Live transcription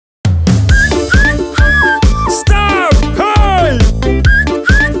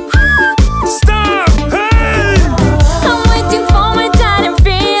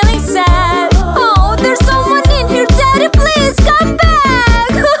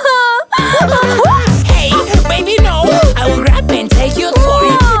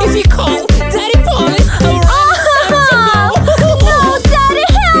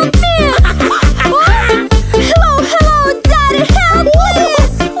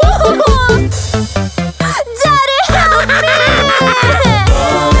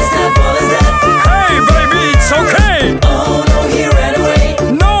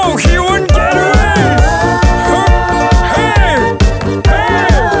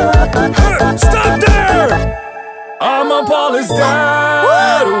that?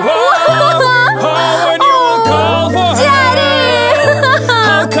 When you will call for Daddy! help,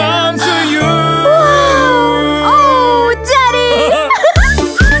 I'll come to you. Oh, Daddy!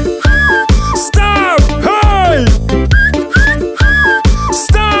 Stop! Hey!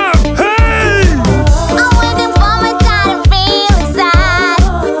 Stop! Hey! I'm waiting for my daddy, feeling sad.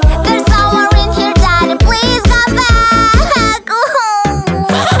 There's someone in here, Daddy, please come back.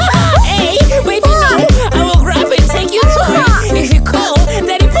 Hey, baby, no. I will grab and take your toy. If you call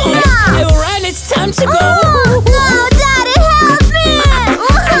Daddy Police, I will run. It's time to go. No, Daddy, help me!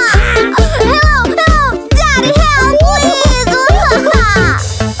 Help, Daddy, help, please!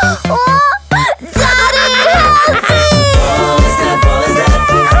 Daddy, help me!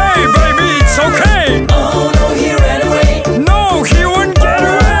 Hey, baby, it's okay. Oh, no, he ran away. No, he wouldn't get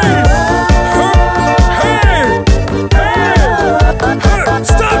away. Hey! Hey!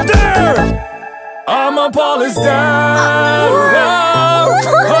 Stop there! I'm a police dad.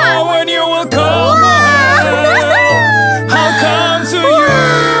 When you will call for help, I'll come to you.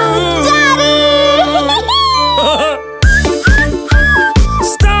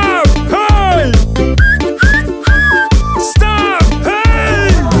 Stop! Hey! Stop! Hey!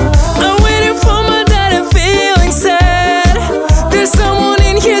 I'm waiting for my daddy, feeling sad. There's someone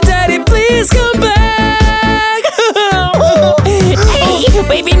in here, Daddy, please come back. Hey,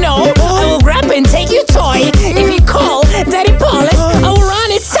 baby, no. I will grab and take your toy. If you call Daddy Police, I will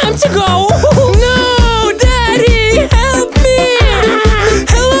run. It's time to go. No, Daddy, help me.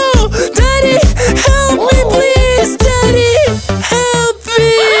 Hello, Daddy, help me, please. Daddy, help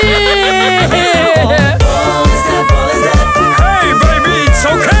me. Hey, baby, it's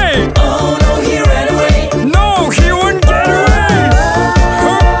okay. Oh, no, he ran away. No, he wouldn't get away.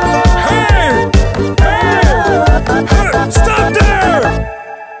 Hey! Hey! Stop there!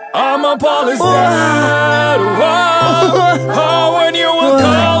 I'm a police dad. When you will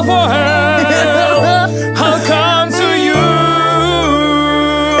call for help, I'll come to you.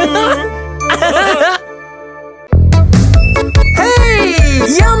 Hey,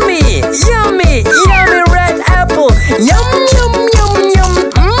 yummy, yummy, yummy red apple. Yum, yum, yum, yum.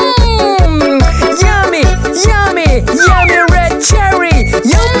 Yummy, yummy, yummy red cherry.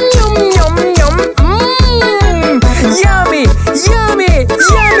 Yum, yum, yum, yum. Yummy, yummy,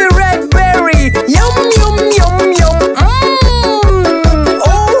 yummy red berry. Yum, yum, yum, yum.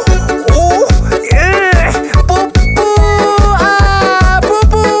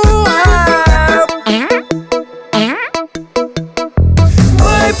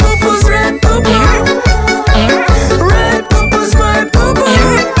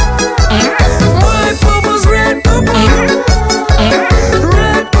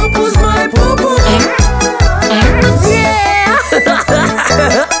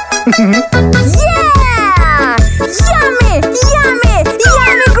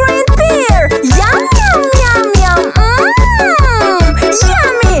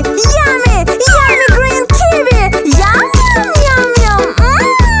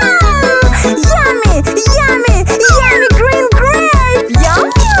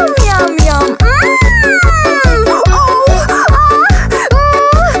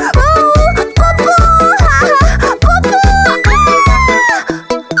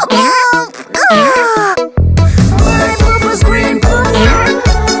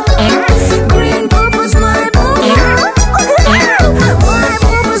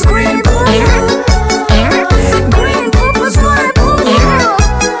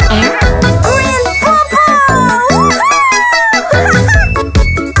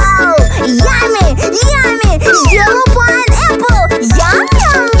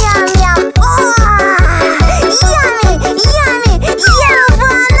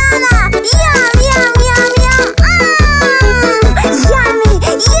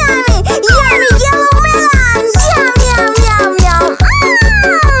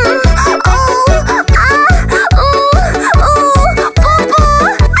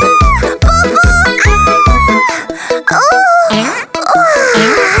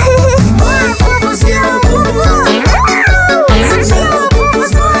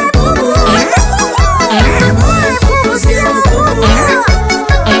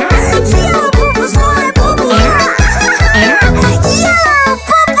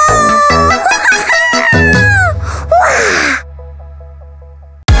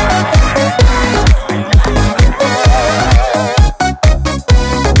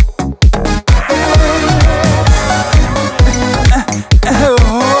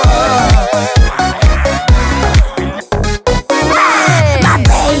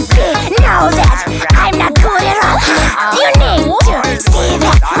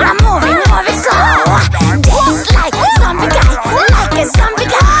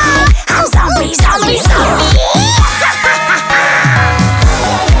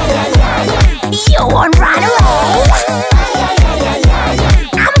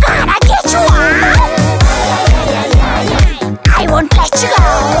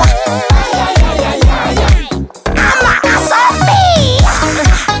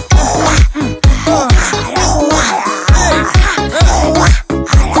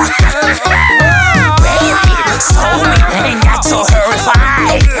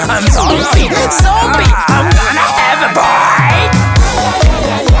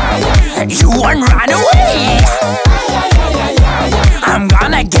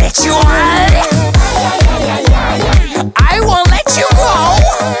 gonna get you all. I won't let you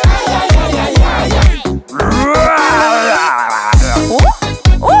go.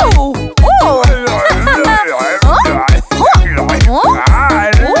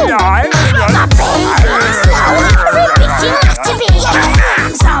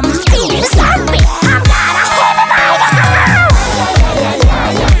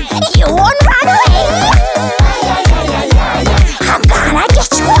 You won't run away. I'm gonna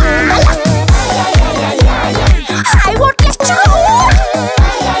get you all.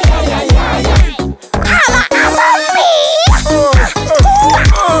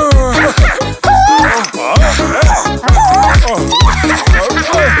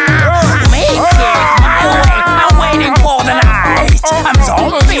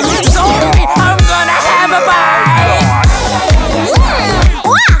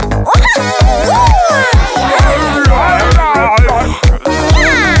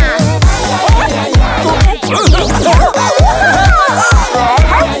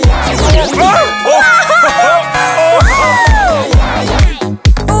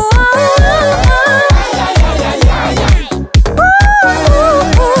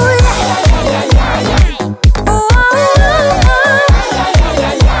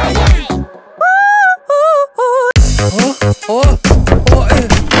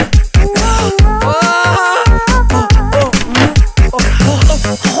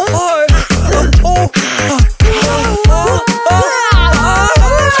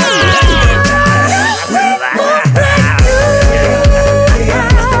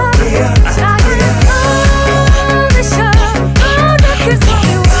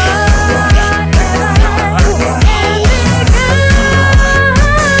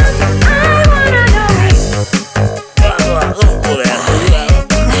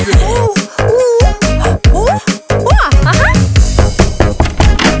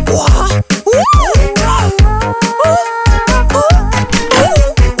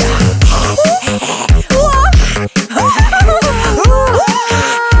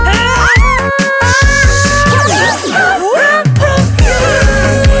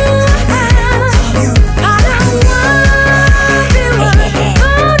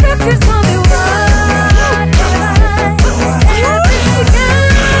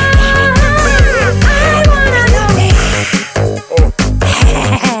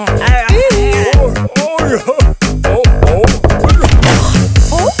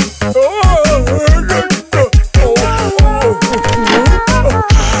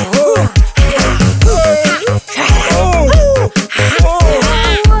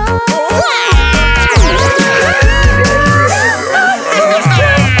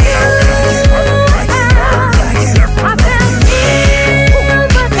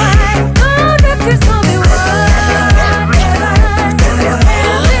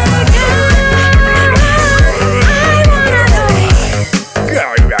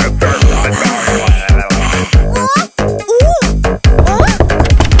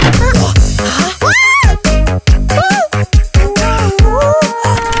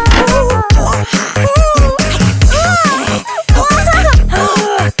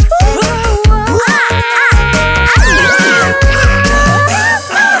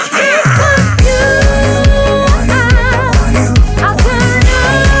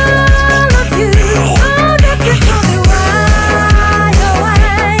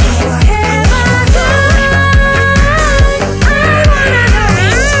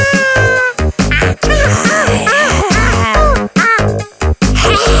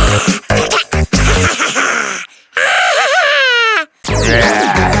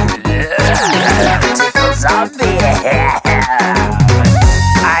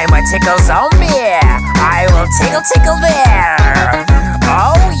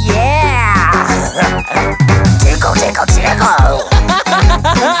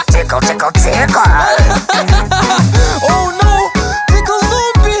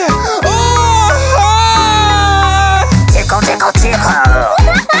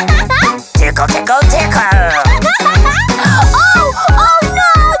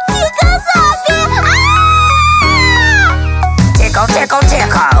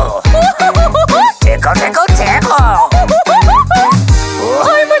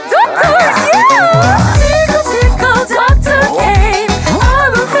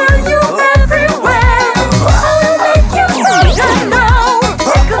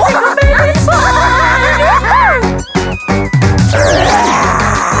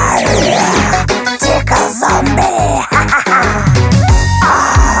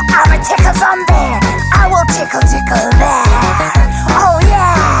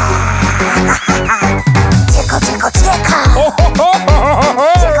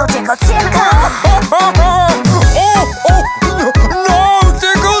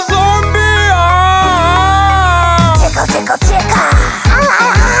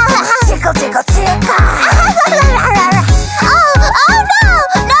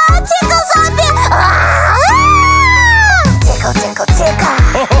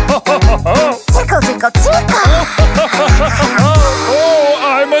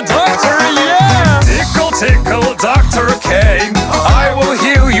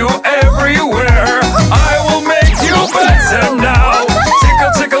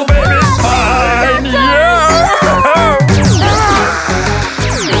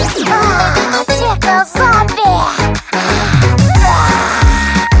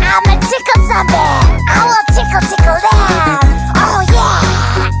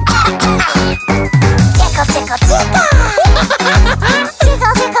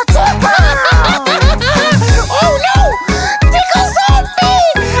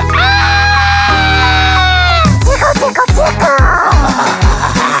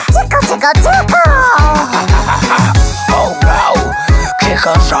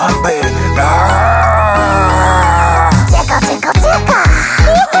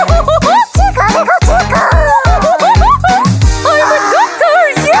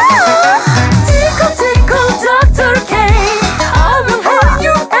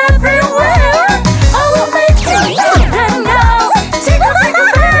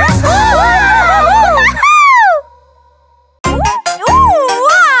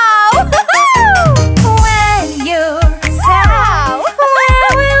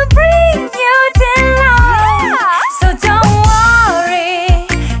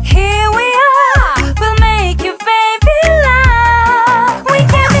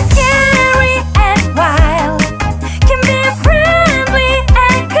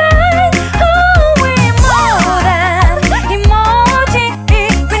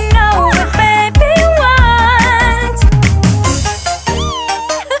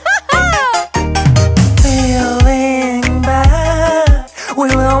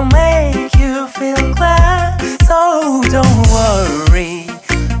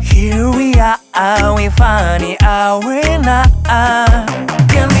 Are we funny? Are we not?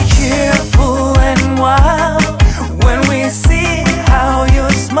 Can be cheerful and wild when we see how you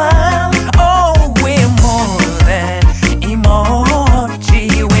smile. Oh, we're more than emoji.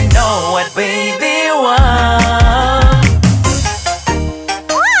 We know what baby wants.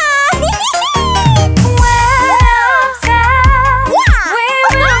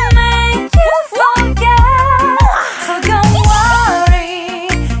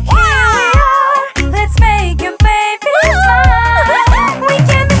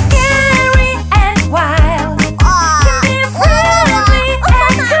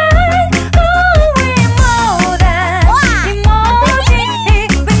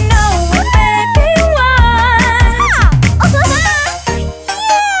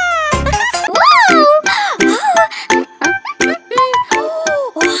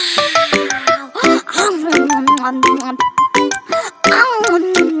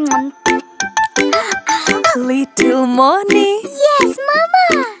 Little Money. Yes,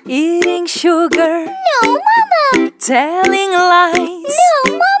 Mama. Eating sugar. No, Mama. Telling lies.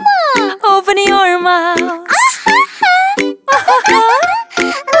 No, Mama. Open your mouth.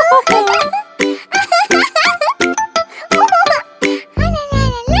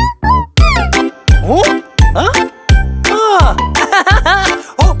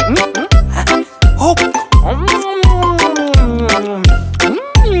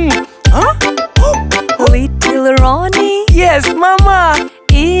 Little Ronnie. Yes, Mama.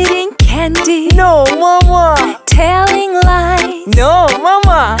 Eating candy. No, Mama. Telling lies. No,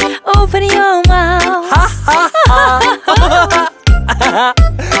 Mama. Open your mouth.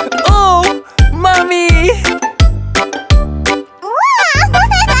 Oh, Mommy.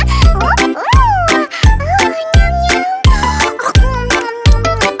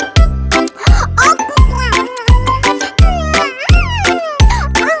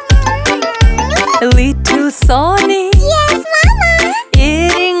 Little Sonny. Yes, Mama.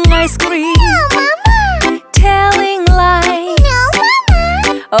 Eating ice cream. No, Mama. Telling lies. No,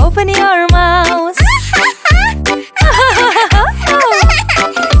 Mama. Open your mouth.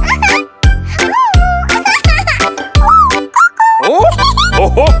 Oh,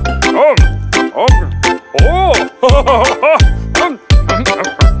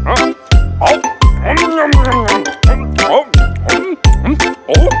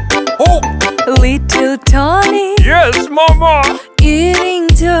 oh, Little Tony. yes, Mama. Eating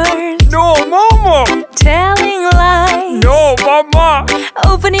dirt. No, Mama. Telling lies. No, Mama.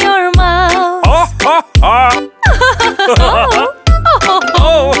 Open your mouth.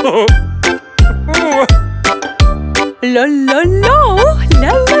 Oh. La la la,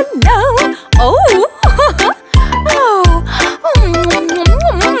 la la la. Oh.